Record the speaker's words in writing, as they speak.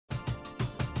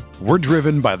We're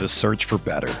driven by the search for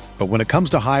better. But when it comes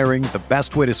to hiring, the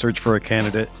best way to search for a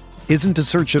candidate isn't to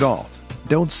search at all.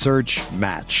 Don't search,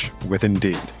 match with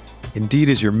Indeed. Indeed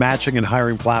is your matching and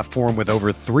hiring platform with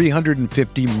over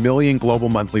 350 million global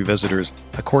monthly visitors,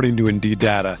 according to Indeed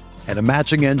data, and a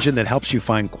matching engine that helps you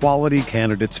find quality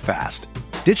candidates fast.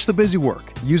 Ditch the busy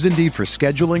work. Use Indeed for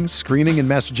scheduling, screening, and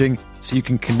messaging so you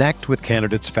can connect with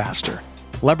candidates faster.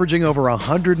 Leveraging over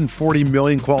 140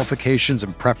 million qualifications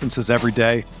and preferences every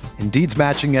day, Indeed's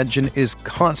matching engine is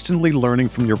constantly learning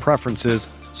from your preferences,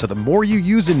 so the more you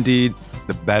use Indeed,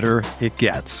 the better it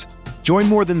gets. Join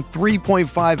more than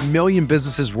 3.5 million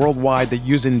businesses worldwide that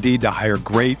use Indeed to hire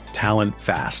great talent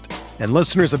fast. And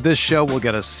listeners of this show will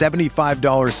get a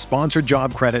 $75 sponsored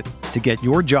job credit to get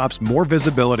your jobs more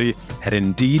visibility at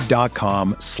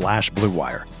Indeed.com/Blue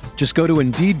Wire. Just go to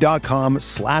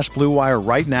Indeed.com/Blue Wire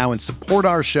right now and support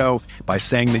our show by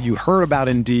saying that you heard about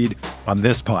Indeed on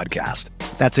this podcast.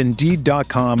 That's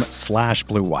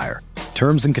Indeed.com/Blue Wire.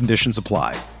 Terms and conditions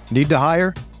apply. Need to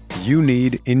hire? You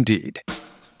need Indeed.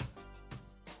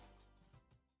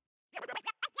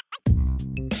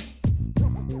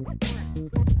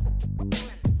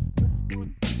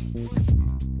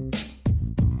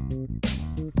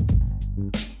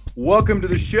 Welcome to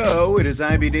the show. It is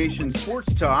IB Nation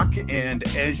Sports Talk, and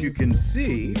as you can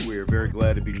see, we're very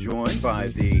glad to be joined by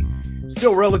the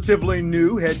still relatively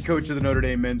new head coach of the Notre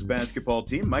Dame men's basketball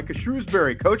team, Micah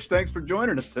Shrewsberry. Coach, thanks for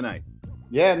joining us tonight.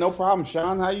 Yeah, no problem,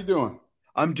 Sean. How you doing?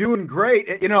 I'm doing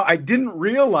great. You know, I didn't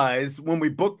realize when we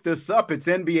booked this up, it's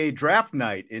NBA draft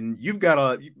night, and you've got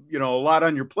a lot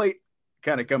on your plate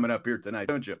kind of coming up here tonight,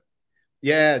 don't you?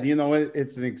 Yeah,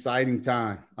 it's an exciting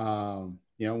time.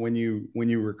 When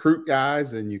you recruit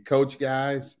guys and you coach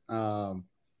guys,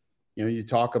 you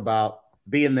talk about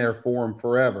being there for them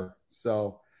forever.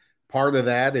 So part of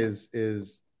that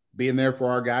is being there for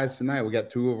our guys tonight. We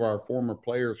got two of our former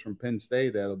players from Penn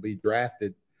State that'll be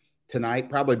drafted tonight,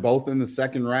 probably both in the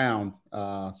second round.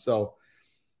 So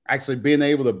actually being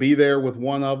able to be there with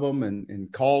one of them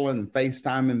and calling and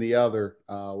FaceTiming the other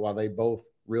while they both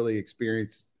really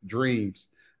experience dreams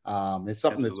is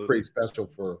something that's pretty special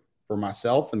for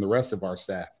myself and the rest of our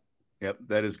staff. Yep,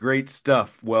 that is great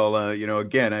stuff. Well,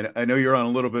 again, I know you're on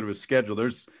a little bit of a schedule.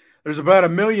 There's about a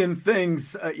million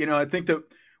things, I think that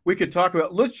we could talk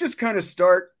about. Let's just kind of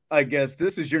start, I guess.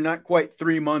 You're not quite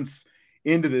 3 months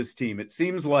into this team. It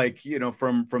seems like,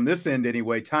 from this end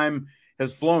anyway, time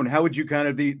has flown. How would you kind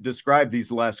of describe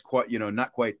these last,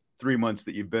 not quite 3 months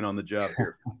that you've been on the job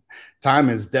here? Time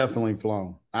has definitely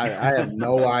flown. I have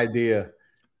no idea,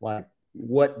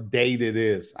 what date it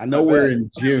is. I know we're in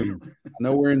June.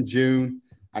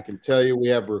 I can tell you we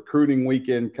have recruiting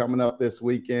weekend coming up this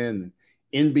weekend.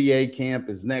 NBA camp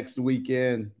is next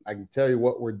weekend. I can tell you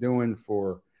what we're doing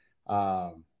for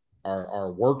our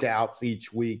workouts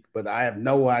each week, but I have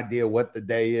no idea what the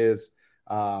day is.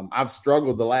 I've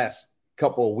struggled the last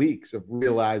couple of weeks of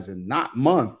realizing, not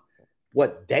month,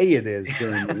 what day it is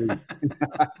during the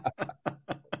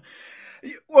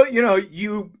week. Well,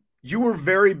 you were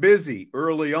very busy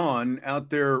early on out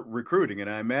there recruiting, and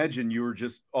I imagine you were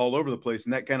just all over the place,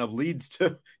 and that kind of leads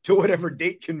to whatever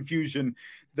date confusion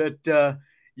that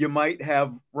you might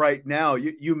have right now.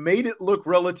 You made it look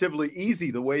relatively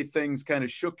easy the way things kind of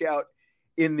shook out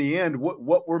in the end.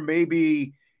 What were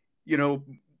maybe,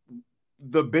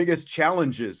 the biggest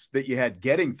challenges that you had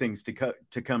getting things to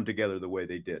come together the way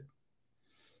they did?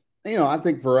 I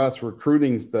think for us,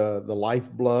 recruiting's the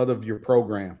lifeblood of your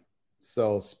program.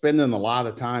 So spending a lot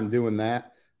of time doing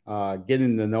that,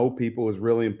 getting to know people is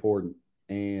really important,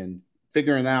 and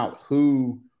figuring out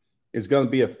who is going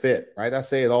to be a fit, right? I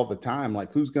say it all the time,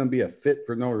 who's going to be a fit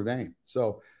for Notre Dame.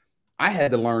 So I had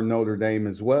to learn Notre Dame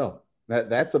as well.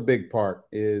 That's a big part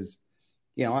is,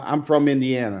 I'm from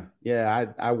Indiana.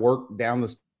 Yeah, I work down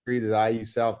the street at IU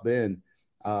South Bend,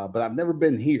 but I've never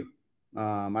been here.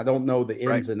 I don't know the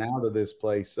ins and outs of this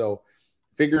place. So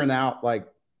figuring out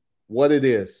what it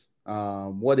is,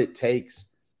 what it takes,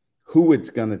 who it's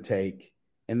going to take.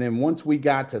 And then once we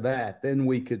got to that, then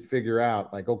we could figure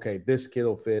out okay, this kid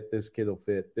will fit, this kid will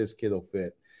fit, this kid will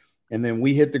fit. And then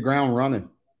we hit the ground running.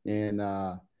 And,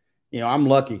 I'm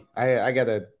lucky. I got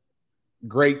a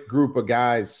great group of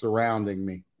guys surrounding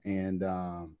me. And,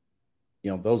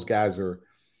 those guys are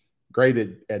great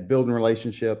at building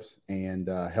relationships and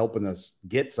helping us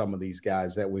get some of these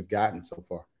guys that we've gotten so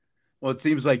far. Well, it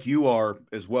seems like you are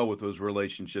as well with those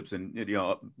relationships. And,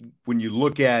 when you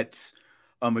look at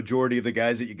a majority of the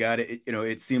guys that you got,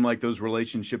 it seemed like those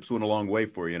relationships went a long way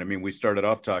for you. And I mean, we started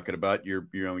off talking about you're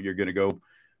going to go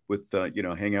with,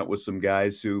 hang out with some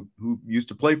guys who used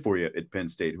to play for you at Penn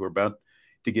State, who are about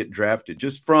to get drafted.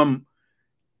 Just from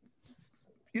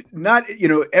not,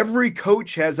 every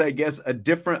coach has, I guess,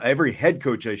 every head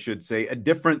coach, I should say, a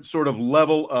different sort of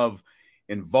level of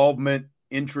involvement,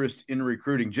 interest in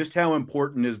recruiting. Just how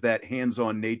important is that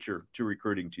hands-on nature to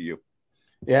recruiting to you?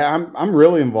 Yeah, I'm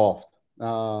really involved.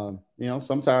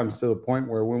 Sometimes to the point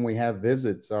where when we have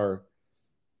visits, our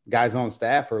guys on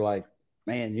staff are like,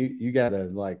 man, you gotta,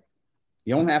 like,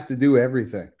 you don't have to do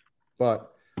everything.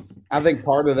 But I think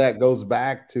part of that goes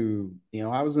back to,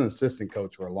 I was an assistant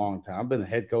coach for a long time. I've been a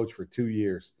head coach for 2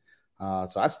 years.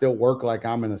 So I still work like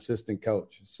I'm an assistant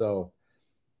coach. So,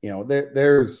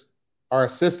 there's our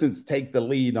assistants take the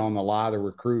lead on a lot of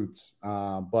recruits.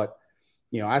 But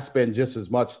I spend just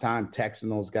as much time texting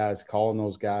those guys, calling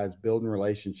those guys, building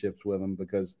relationships with them,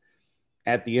 because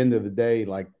at the end of the day,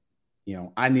 like,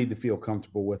 I need to feel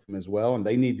comfortable with them as well, and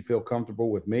they need to feel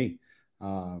comfortable with me.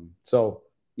 So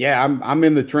yeah, I'm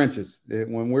in the trenches.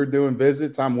 When we're doing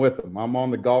visits, I'm with them. I'm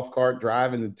on the golf cart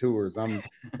driving the tours. I'm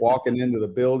walking into the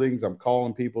buildings. I'm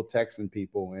calling people, texting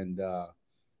people, and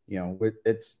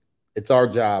it's our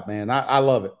job, man. I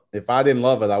love it. If I didn't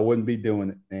love it, I wouldn't be doing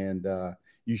it. And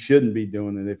you shouldn't be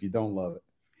doing it if you don't love it.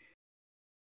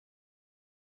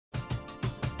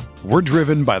 We're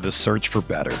driven by the search for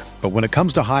better. But when it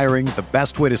comes to hiring, the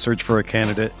best way to search for a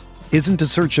candidate isn't to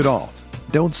search at all.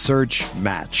 Don't search,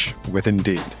 match with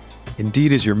Indeed.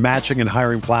 Indeed is your matching and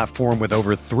hiring platform with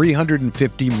over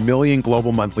 350 million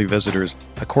global monthly visitors,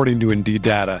 according to Indeed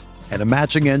data, and a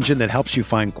matching engine that helps you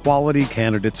find quality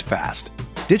candidates fast.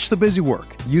 Ditch the busy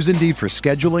work. Use Indeed for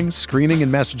scheduling, screening,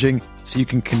 and messaging so you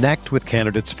can connect with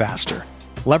candidates faster.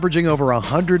 Leveraging over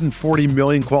 140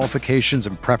 million qualifications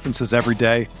and preferences every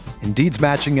day, Indeed's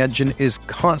matching engine is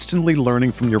constantly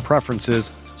learning from your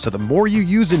preferences, so the more you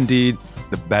use Indeed,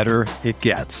 the better it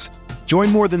gets. Join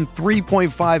more than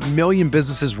 3.5 million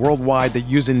businesses worldwide that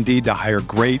use Indeed to hire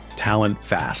great talent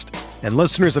fast. And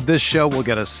listeners of this show will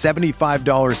get a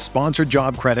 $75 sponsored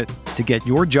job credit to get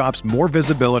your jobs more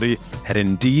visibility at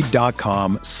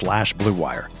Indeed.com/Blue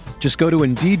Wire. Just go to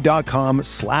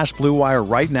Indeed.com/Blue Wire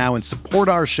right now and support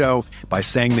our show by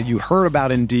saying that you heard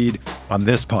about Indeed on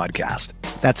this podcast.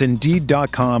 That's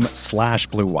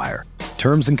Indeed.com/Blue Wire.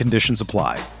 Terms and conditions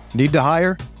apply. Need to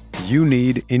hire? You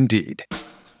need Indeed.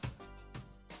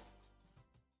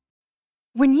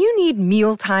 When you need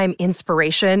mealtime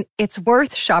inspiration, it's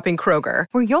worth shopping Kroger,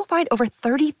 where you'll find over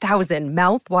 30,000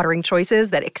 mouth-watering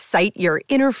choices that excite your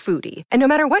inner foodie. And no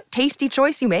matter what tasty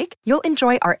choice you make, you'll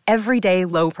enjoy our everyday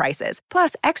low prices,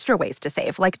 plus extra ways to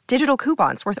save, like digital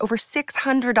coupons worth over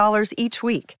 $600 each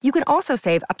week. You can also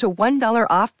save up to $1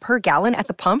 off per gallon at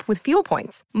the pump with fuel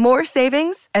points. More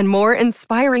savings and more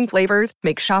inspiring flavors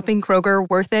make shopping Kroger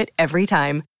worth it every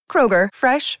time. Kroger,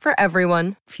 fresh for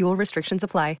everyone. Fuel restrictions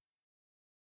apply.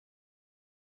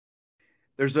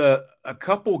 There's a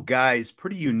couple guys,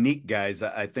 pretty unique guys,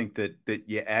 I think that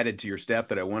you added to your staff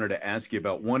that I wanted to ask you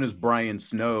about. One is Brian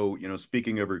Snow,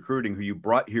 speaking of recruiting, who you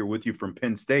brought here with you from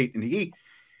Penn State. And he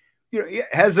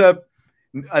has a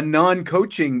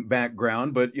non-coaching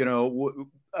background, but,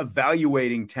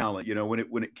 evaluating talent,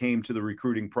 when it came to the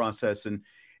recruiting process and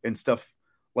stuff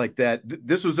like that.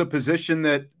 This was a position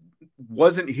that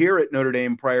wasn't here at Notre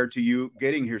Dame prior to you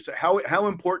getting here. So how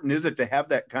important is it to have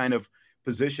that kind of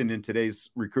position in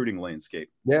today's recruiting landscape?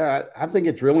 Yeah, I think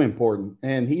it's really important.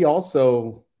 And he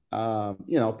also,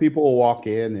 people will walk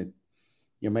in and,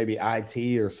 maybe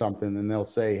IT or something, and they'll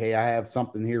say, hey, I have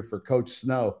something here for Coach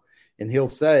Snow. And he'll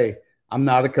say, I'm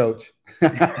not a coach.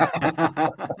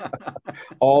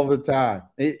 All the time.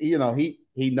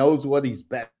 He knows what he's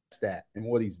best at and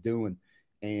what he's doing.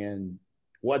 And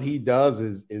what he does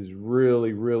is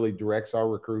really, really directs our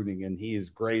recruiting, and he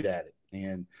is great at it.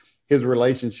 And his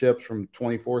relationships from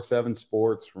 24/7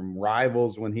 Sports, from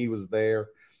Rivals when he was there,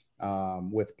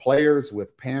 with players,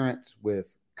 with parents,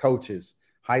 with coaches,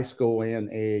 high school and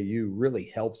AAU,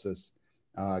 really helps us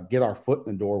get our foot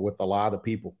in the door with a lot of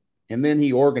people. And then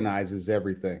he organizes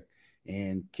everything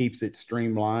and keeps it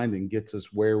streamlined and gets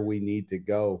us where we need to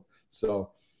go.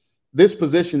 So this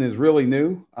position is really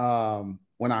new.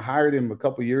 When I hired him a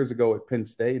couple years ago at Penn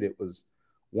State, it was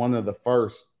one of the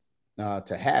first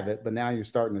to have it, but now you're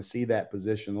starting to see that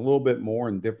position a little bit more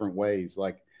in different ways.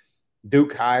 Like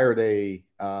Duke hired a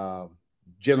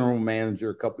general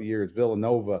manager a couple years,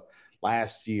 Villanova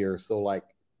last year. So like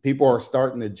people are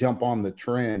starting to jump on the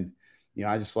trend.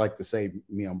 I just like to say,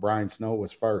 Brian Snow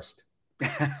was first.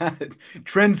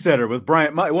 Trendsetter with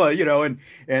Brian.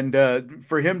 And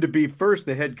for him to be first,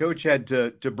 the head coach had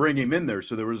to bring him in there.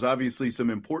 So there was obviously some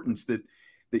importance that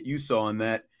you saw in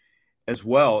that as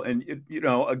well. And,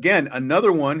 again,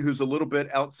 another one who's a little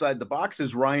bit outside the box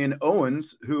is Ryan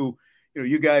Owens, who,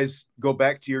 you guys go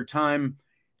back to your time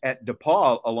at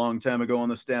DePaul a long time ago on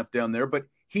the staff down there, but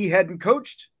he hadn't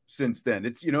coached since then.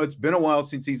 It's been a while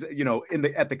since he's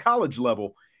at the college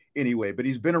level anyway, but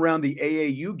he's been around the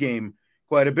AAU game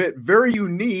quite a bit. Very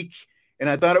unique. And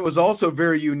I thought it was also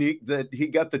very unique that he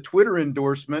got the Twitter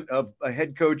endorsement of a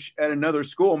head coach at another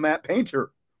school, Matt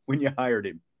Painter, when you hired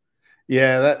him.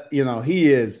 Yeah,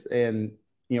 he is. And,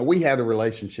 we had a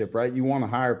relationship, right? You want to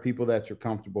hire people that you're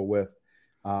comfortable with,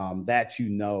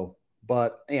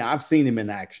 but I've seen him in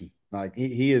action. Like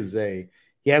he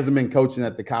hasn't been coaching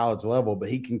at the college level, but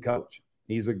he can coach.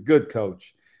 He's a good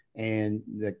coach. And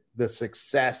the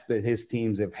success that his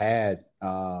teams have had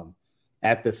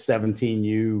at the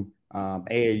 17U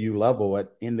AAU level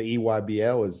in the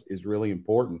EYBL is really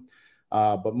important.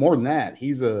 But more than that,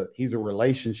 he's a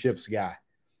relationships guy.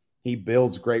 He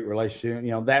builds great relationships.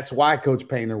 That's why Coach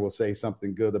Painter will say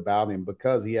something good about him,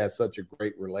 because he has such a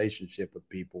great relationship with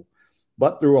people,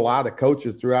 but through a lot of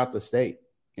coaches throughout the state.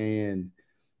 And,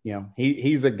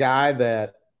 he's a guy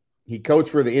that he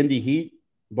coached for the Indy Heat,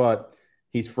 but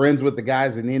he's friends with the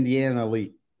guys in Indiana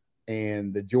Elite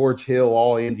and the George Hill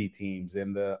All Indy teams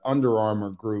and the Under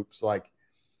Armour groups. Like,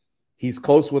 he's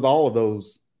close with all of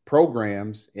those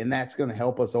programs, and that's going to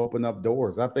help us open up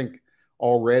doors. I think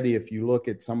already, if you look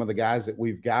at some of the guys that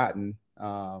we've gotten,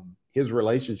 his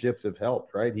relationships have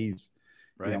helped, right? He's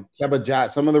right. Keba Jai,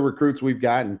 some of the recruits we've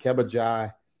gotten, Keba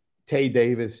Jai, Tay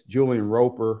Davis, Julian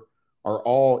Roper, are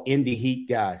all Indy Heat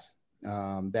guys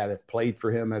that have played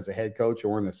for him as a head coach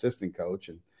or an assistant coach.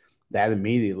 And that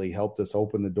immediately helped us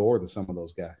open the door to some of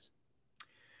those guys.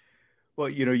 Well,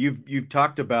 you've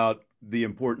talked about the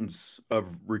importance of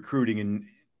recruiting, and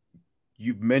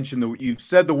you've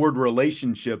said the word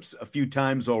relationships a few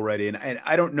times already. And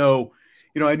I don't know,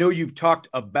 I know you've talked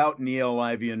about Niele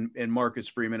Ivey and Marcus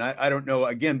Freeman. I don't know,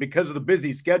 again, because of the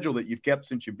busy schedule that you've kept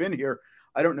since you've been here,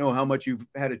 I don't know how much you've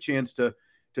had a chance to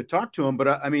talk to him,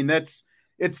 but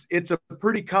it's a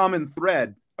pretty common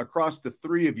thread across the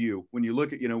three of you when you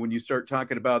look at, when you start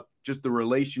talking about just the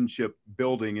relationship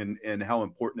building and how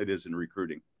important it is in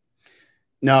recruiting.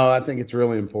 No, I think it's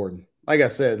really important. Like I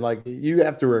said, you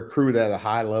have to recruit at a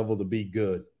high level to be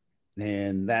good.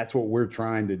 And that's what we're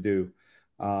trying to do.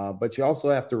 But you also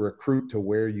have to recruit to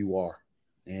where you are,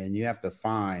 and you have to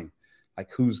find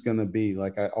who's going to be,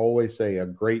 like I always say, a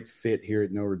great fit here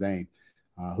at Notre Dame.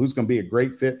 Who's going to be a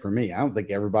great fit for me? I don't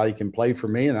think everybody can play for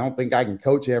me, and I don't think I can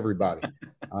coach everybody.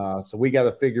 So we got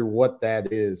to figure what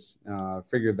that is,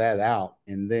 figure that out,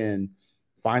 and then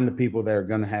find the people that are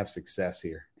going to have success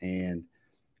here. And,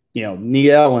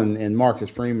 Niele and Marcus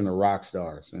Freeman are rock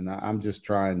stars, and I'm just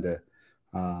trying to,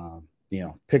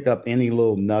 pick up any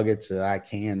little nuggets that I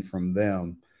can from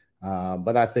them.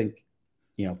 But I think,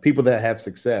 people that have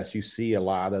success, you see a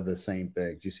lot of the same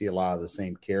things. You see a lot of the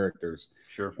same characters.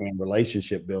 Sure. And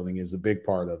relationship building is a big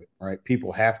part of it, right?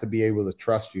 People have to be able to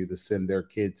trust you to send their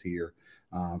kids here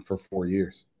for 4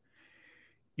 years.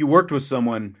 You worked with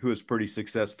someone who is pretty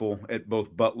successful at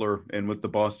both Butler and with the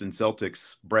Boston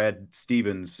Celtics, Brad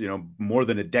Stevens, more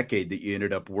than a decade that you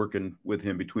ended up working with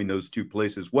him between those two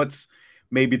places. What's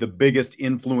maybe the biggest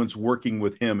influence working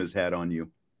with him has had on you?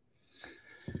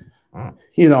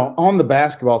 On the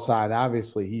basketball side,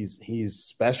 obviously he's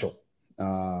special.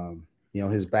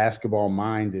 His basketball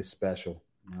mind is special.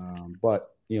 But,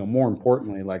 more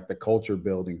importantly, the culture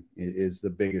building is the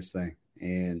biggest thing.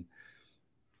 And,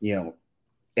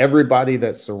 everybody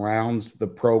that surrounds the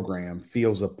program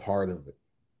feels a part of it,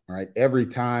 right? Every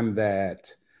time that,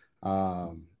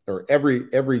 or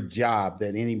every job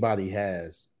that anybody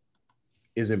has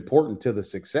is important to the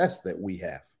success that we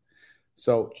have.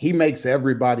 So he makes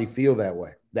everybody feel that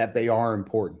way, that they are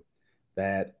important,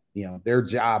 that, their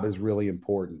job is really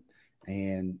important.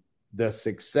 And the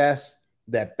success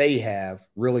that they have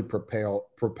really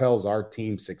propels our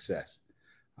team's success.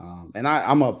 And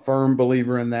I'm a firm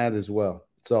believer in that as well.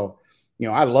 So,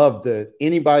 I love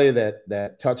anybody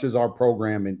that touches our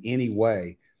program in any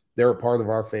way, they're a part of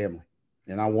our family.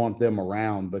 And I want them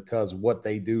around because what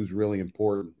they do is really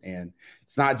important. And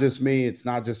it's not just me. It's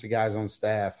not just the guys on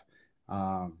staff.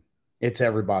 It's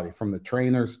everybody, from the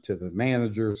trainers to the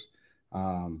managers,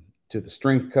 to the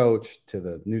strength coach, to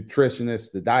the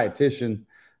nutritionist, the dietitian,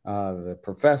 the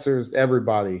professors,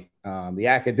 everybody, the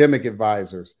academic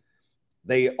advisors.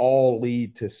 They all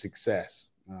lead to success.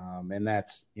 And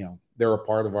that's, they're a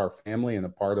part of our family and a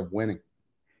part of winning.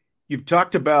 You've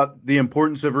talked about the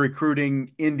importance of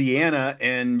recruiting Indiana,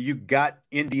 and you got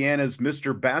Indiana's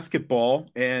Mr. Basketball,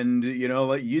 and you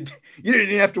didn't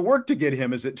even have to work to get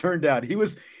him, as it turned out.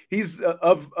 He's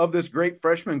of this great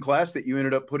freshman class that you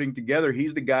ended up putting together.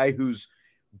 He's the guy who's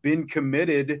been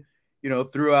committed,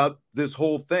 throughout this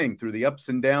whole thing, through the ups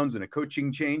and downs and a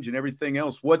coaching change and everything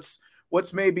else. What's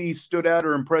maybe stood out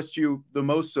or impressed you the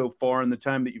most so far in the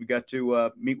time that you've got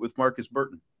to meet with Marcus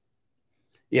Burton?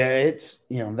 Yeah, it's,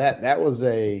 that was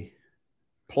a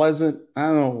pleasant, I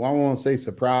don't know, I won't say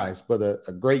surprise, but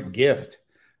a great gift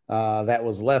that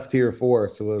was left here for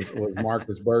us was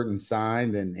Marcus Burton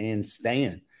signed and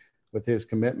staying with his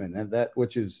commitment, and that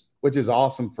which is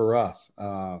awesome for us.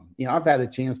 I've had a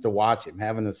chance to watch him,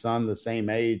 having a son the same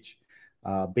age,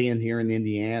 being here in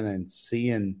Indiana and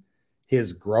seeing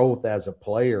his growth as a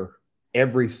player.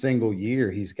 Every single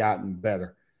year he's gotten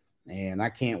better, and I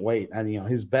can't wait. And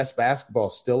his best basketball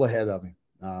is still ahead of him.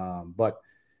 But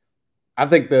I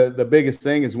think the biggest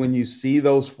thing is when you see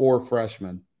those 4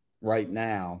 freshmen right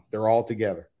now, they're all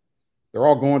together. They're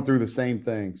all going through the same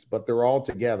things, but they're all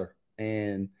together.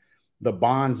 And the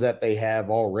bonds that they have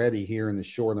already here in the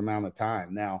short amount of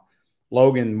time. Now,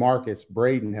 Logan, Marcus,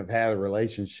 Braden have had a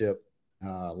relationship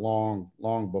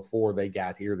long before they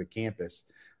got here to campus.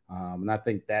 And I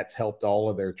think that's helped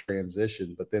all of their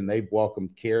transition. But then they've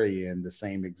welcomed Kerry in the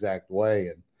same exact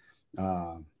way.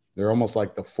 And they're almost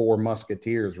like the 4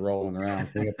 musketeers rolling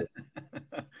around campus.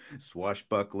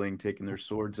 Swashbuckling, taking their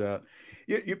swords out.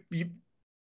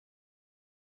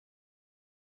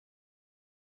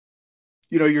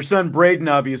 Your son Braden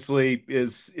obviously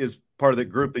is part of the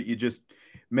group that you just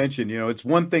mentioned. It's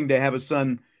one thing to have a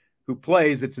son who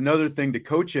plays. It's another thing to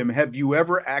coach him. Have you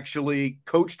ever actually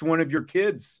coached one of your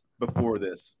kids before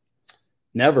this?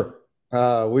 Never.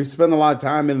 We've spent a lot of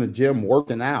time in the gym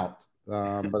working out,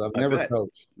 but I've never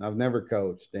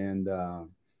coached. And,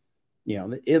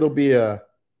 it'll be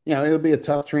a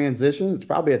tough transition. It's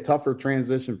probably a tougher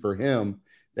transition for him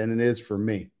than it is for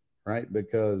me, right?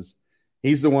 Because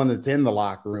he's the one that's in the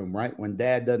locker room, right? When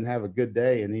dad doesn't have a good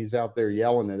day and he's out there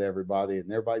yelling at everybody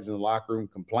and everybody's in the locker room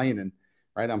complaining,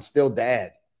 right? I'm still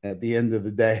dad at the end of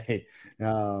the day.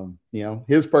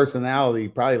 His personality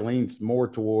probably leans more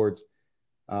towards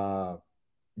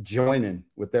joining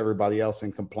with everybody else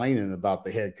and complaining about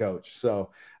the head coach.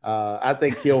 So I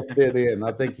think he'll fit in.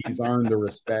 I think he's earned the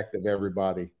respect of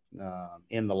everybody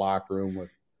in the locker room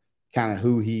with kind of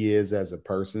who he is as a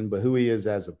person, but who he is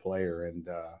as a player. And,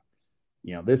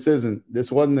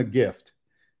 this wasn't a gift,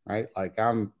 right? Like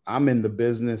I'm in the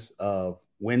business of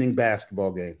winning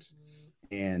basketball games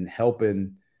and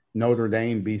helping Notre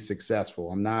Dame be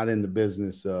successful. I'm not in the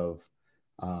business of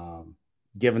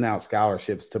giving out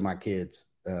scholarships to my kids,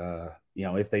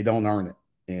 if they don't earn it.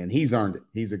 And he's earned it.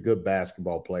 He's a good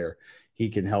basketball player. He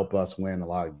can help us win a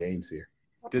lot of games here.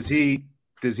 Does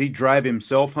he drive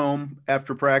himself home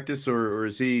after practice, or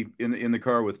is he in the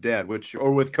car with dad,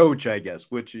 or with coach, I guess,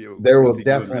 there will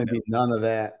definitely be none of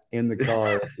that in the car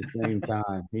at the same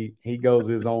time. He goes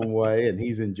his own way, and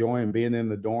he's enjoying being in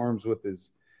the dorms with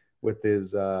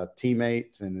his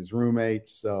teammates and his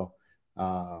roommates. So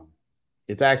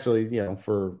it's actually,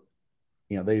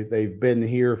 they've been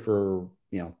here for,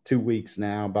 2 weeks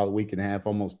now, about a week and a half,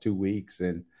 almost 2 weeks.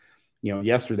 And,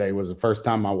 yesterday was the first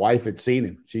time my wife had seen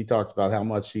him. She talks about how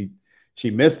much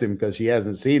she missed him because she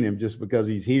hasn't seen him just because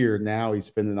he's here. Now he's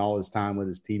spending all his time with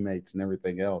his teammates and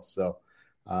everything else. So,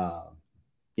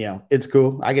 it's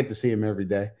cool. I get to see him every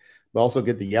day, but also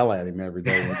get to yell at him every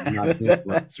day. When I'm not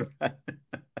That's right.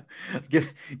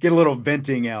 Get a little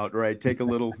venting out, right? Take a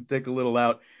little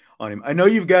out on him. I know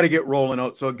you've got to get rolling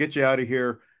out, so I'll get you out of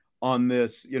here on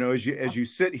this. As you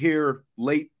sit here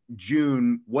late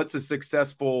June, what's a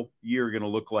successful year going to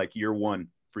look like, year one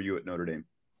for you at Notre Dame?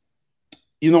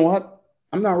 You know what?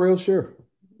 I'm not real sure.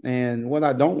 And what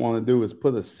I don't want to do is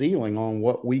put a ceiling on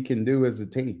what we can do as a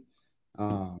team.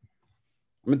 I'm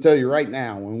going to tell you right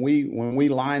now, when we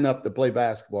line up to play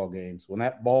basketball games, when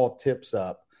that ball tips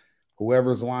up,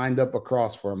 whoever's lined up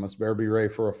across from us better be ready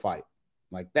for a fight.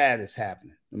 Like, that is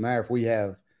happening. No matter if we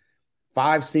have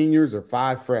 5 seniors or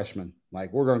 5 freshmen,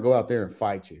 like, we're going to go out there and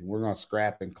fight you. We're going to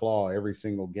scrap and claw every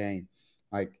single game.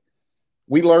 Like,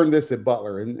 we learned this at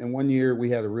Butler. And one year we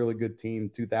had a really good team,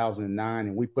 2009,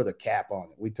 and we put a cap on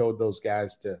it. We told those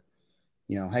guys to,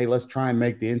 hey, let's try and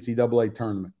make the NCAA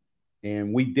tournament.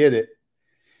 And we did it.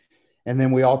 And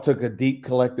then we all took a deep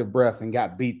collective breath and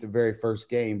got beat the very first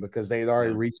game because they had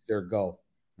already reached their goal,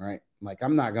 right? Like,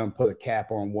 I'm not going to put a cap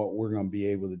on what we're going to be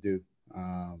able to do.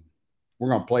 We're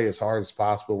going to play as hard as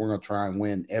possible. We're going to try and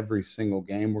win every single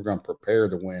game. We're going to prepare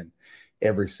to win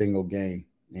every single game.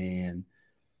 And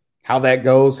how that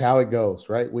goes, how it goes,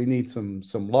 right? We need some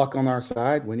luck on our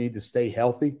side. We need to stay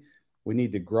healthy. We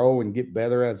need to grow and get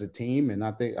better as a team. And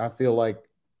I feel like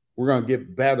we're going to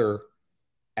get better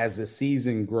as the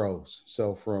season grows.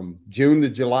 So from June to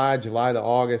July, July to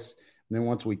August, And then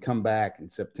once we come back in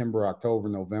September, October,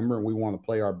 November, and we want to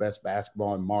play our best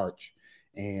basketball in March.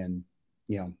 And,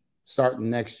 starting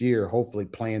next year, hopefully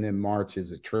playing in March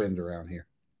is a trend around here.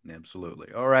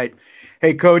 Absolutely. All right.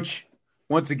 Hey, Coach,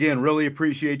 once again, really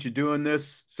appreciate you doing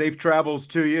this. Safe travels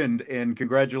to you, and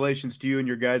congratulations to you and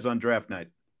your guys on draft night.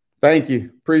 Thank you.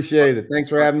 Appreciate it. Thanks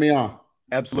for having me on.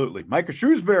 Absolutely. Micah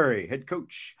Shrewsberry, head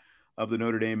coach of the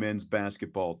Notre Dame men's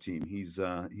basketball team. He's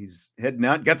heading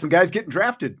out. Got some guys getting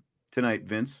drafted tonight,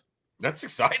 Vince. That's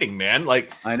exciting, man.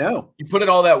 Like, I know. You put in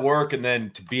all that work, and then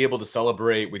to be able to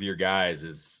celebrate with your guys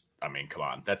is, come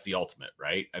on. That's the ultimate,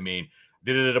 right?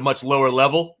 Did it at a much lower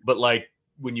level, but like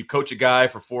when you coach a guy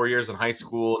for 4 years in high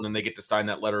school and then they get to sign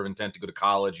that letter of intent to go to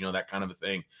college, that kind of a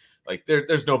thing, like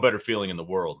there's no better feeling in the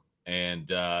world. And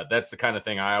that's the kind of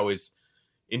thing I always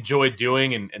enjoy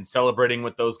doing and celebrating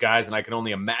with those guys. And I can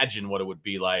only imagine what it would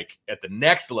be like at the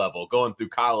next level, going through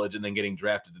college and then getting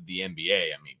drafted to the NBA.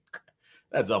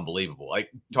 That's unbelievable. Like,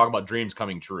 talk about dreams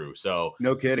coming true. So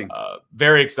no kidding.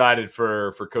 Very excited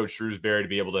for Coach Shrewsberry to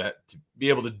be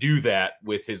able to do that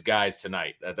with his guys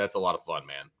tonight. That's a lot of fun,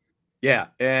 man. Yeah,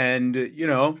 and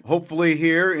hopefully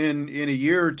here in a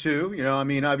year or two,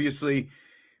 obviously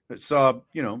saw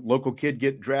local kid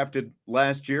get drafted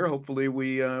last year. Hopefully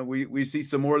we see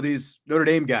some more of these Notre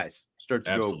Dame guys start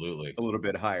to Absolutely. go a little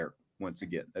bit higher once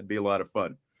again. That'd be a lot of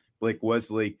fun. Blake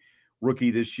Wesley,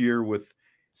 rookie this year with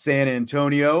San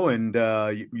Antonio, and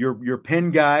your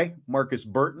Penn guy, Marcus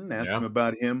Burton, asked him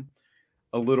about him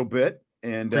a little bit.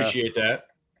 And appreciate that.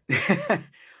 A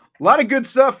lot of good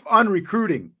stuff on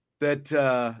recruiting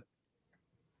that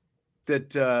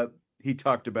he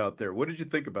talked about there. What did you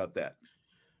think about that?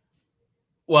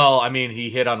 Well, he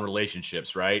hit on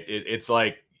relationships, right? It's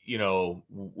like,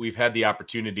 we've had the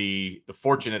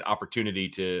fortunate opportunity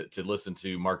to listen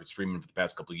to Marcus Freeman for the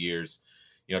past couple of years,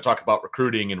 talk about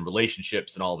recruiting and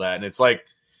relationships and all that. And it's like,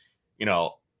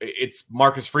 it's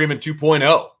Marcus Freeman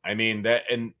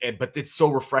 2.0. But it's so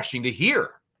refreshing to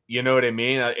hear, you know what I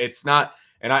mean? It's not,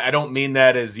 and I don't mean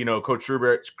that as, Coach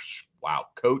Shrewsberry. Wow.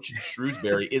 Coach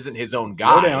Shrewsberry isn't his own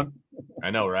guy. Slow down.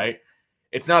 I know, right?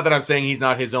 It's not that I'm saying he's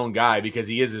not his own guy, because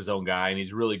he is his own guy and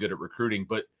he's really good at recruiting,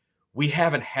 but we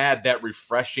haven't had that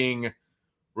refreshing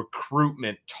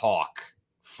recruitment talk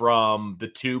from the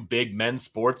two big men's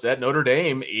sports at Notre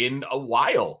Dame in a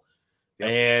while. Yep.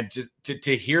 And just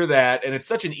to hear that, and it's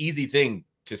such an easy thing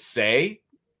to say,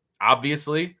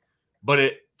 obviously, but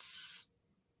it's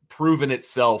proven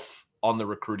itself on the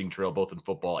recruiting trail, both in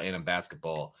football and in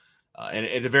basketball. And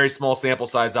at a very small sample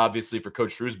size, obviously, for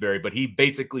Coach Shrewsberry, but he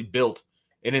basically built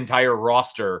an entire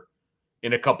roster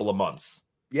in a couple of months,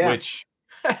 which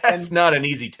that's not an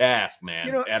easy task,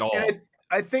 man, at all.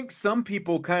 I think some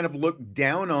people kind of look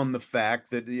down on the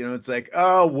fact that, it's like,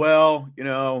 oh, well,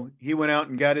 he went out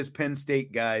and got his Penn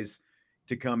State guys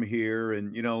to come here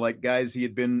and, like guys he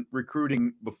had been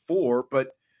recruiting before.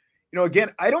 But,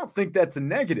 again, I don't think that's a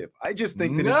negative. I just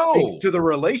think that it speaks to the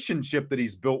relationship that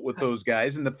he's built with those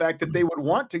guys and the fact that they would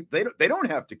want to, they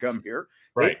don't have to come here.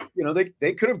 Right.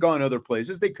 They could have gone other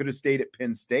places. They could have stayed at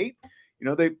Penn State.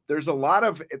 There's a lot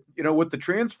of, with the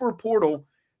transfer portal,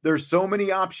 there's so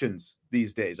many options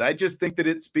these days. I just think that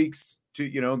it speaks to,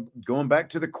 going back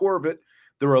to the core of it,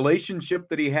 the relationship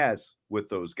that he has with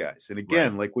those guys. And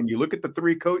again, like when you look at the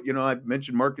three coach, I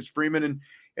mentioned Marcus Freeman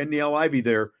and Neil Ivey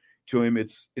there to him.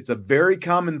 It's a very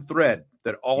common thread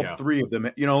that all three of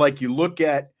them, like you look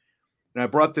at, and I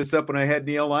brought this up when I had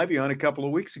Neil Ivey on a couple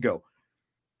of weeks ago.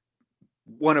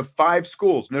 One of 5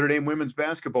 schools, Notre Dame women's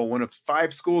basketball, one of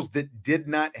 5 schools that did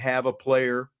not have a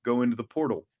player go into the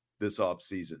portal this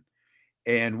offseason.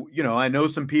 And, I know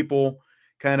some people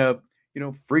kind of,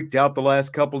 freaked out the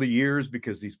last couple of years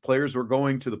because these players were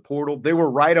going to the portal. They were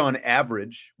right on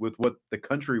average with what the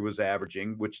country was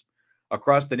averaging, which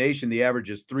across the nation, the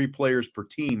average is 3 players per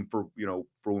team for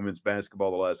women's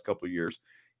basketball the last couple of years.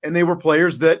 And they were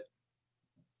players that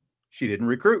she didn't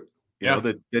recruit,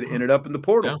 that ended up in the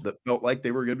portal that felt like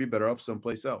they were going to be better off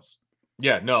someplace else.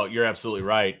 Yeah, no, you're absolutely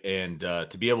right. And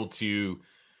to be able to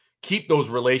keep those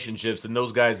relationships and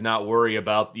those guys not worry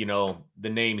about, the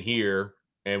name here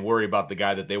and worry about the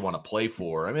guy that they want to play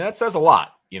for. That says a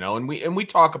lot, and we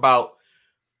talk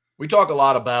a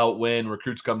lot about when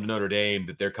recruits come to Notre Dame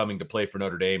that they're coming to play for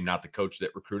Notre Dame, not the coach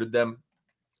that recruited them.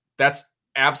 That's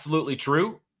absolutely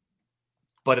true.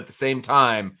 But at the same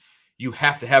time, you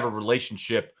have to have a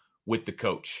relationship with the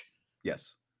coach.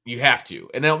 Yes. You have to.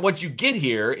 And then once you get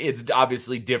here, it's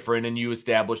obviously different and you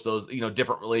establish those,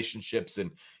 different relationships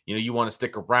and, you want to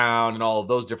stick around and all of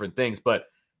those different things. But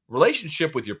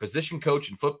relationship with your position coach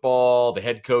in football, the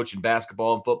head coach in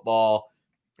basketball and football,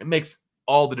 it makes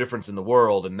all the difference in the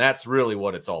world. And that's really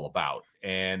what it's all about.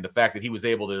 And the fact that he was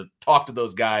able to talk to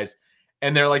those guys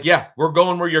and they're like, yeah, we're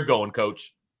going where you're going,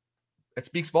 coach. That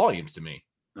speaks volumes to me.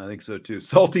 I think so too.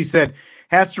 Salty said,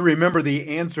 has to remember the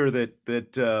answer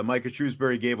that Micah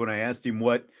Shrewsberry gave when I asked him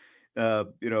what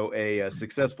a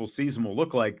successful season will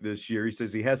look like this year. He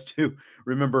says he has to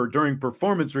remember during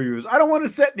performance reviews, I don't want to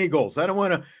set any goals. I don't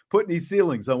want to put any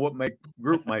ceilings on what my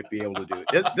group might be able to do.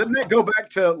 Doesn't that go back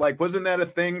to wasn't that a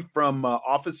thing from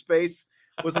Office Space?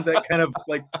 Wasn't that kind of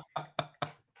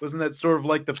wasn't that sort of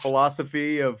like the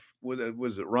philosophy of,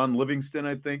 was it Ron Livingston,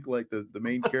 I think, like the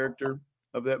main character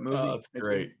of that movie? Oh, that's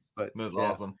great. But that's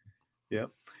awesome. Yeah.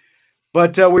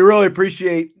 But we really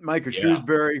appreciate Micah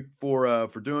Shrewsberry for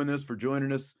doing this, for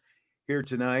joining us here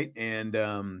tonight. And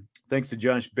thanks to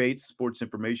Josh Bates, Sports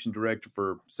Information Director,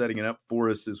 for setting it up for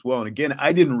us as well. And again,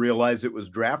 I didn't realize it was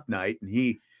draft night, and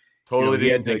he totally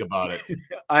didn't think about it.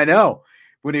 I know.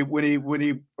 When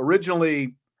he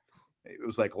originally, it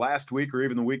was like last week or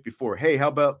even the week before, hey, how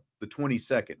about the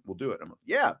 22nd? We'll do it. I'm like,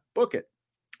 yeah, book it.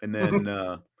 And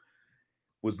then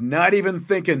was not even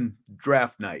thinking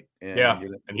draft night. And,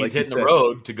 and he's hitting the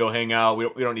road to go hang out. We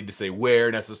don't need to say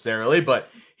where necessarily, but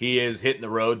he is hitting the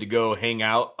road to go hang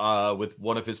out with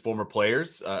one of his former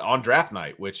players on draft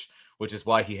night, which is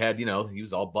why he had, he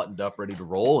was all buttoned up, ready to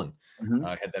roll, and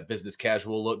had that business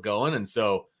casual look going. And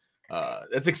so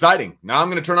that's exciting. Now I'm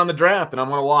going to turn on the draft and I'm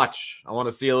going to watch. I want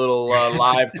to see a little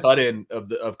live cut in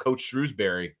of Coach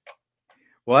Shrewsberry.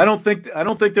 Well, I don't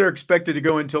think they're expected to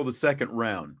go until the second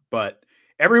round, but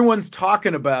everyone's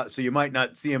talking about, so you might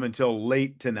not see him until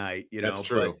late tonight, That's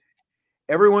true.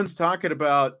 But everyone's talking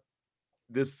about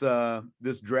this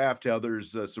draft, how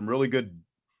there's some really good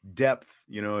depth,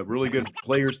 really good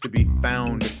players to be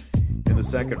found in the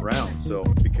second round. So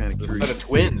be kind of curious. A set of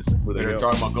twins. They're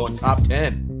talking about going top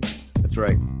 10. That's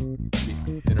right.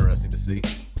 Interesting to see.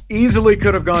 Easily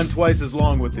could have gone twice as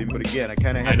long with him, but again, I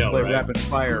kind of had to play right? rapid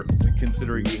fire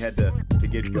considering he had to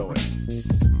get going.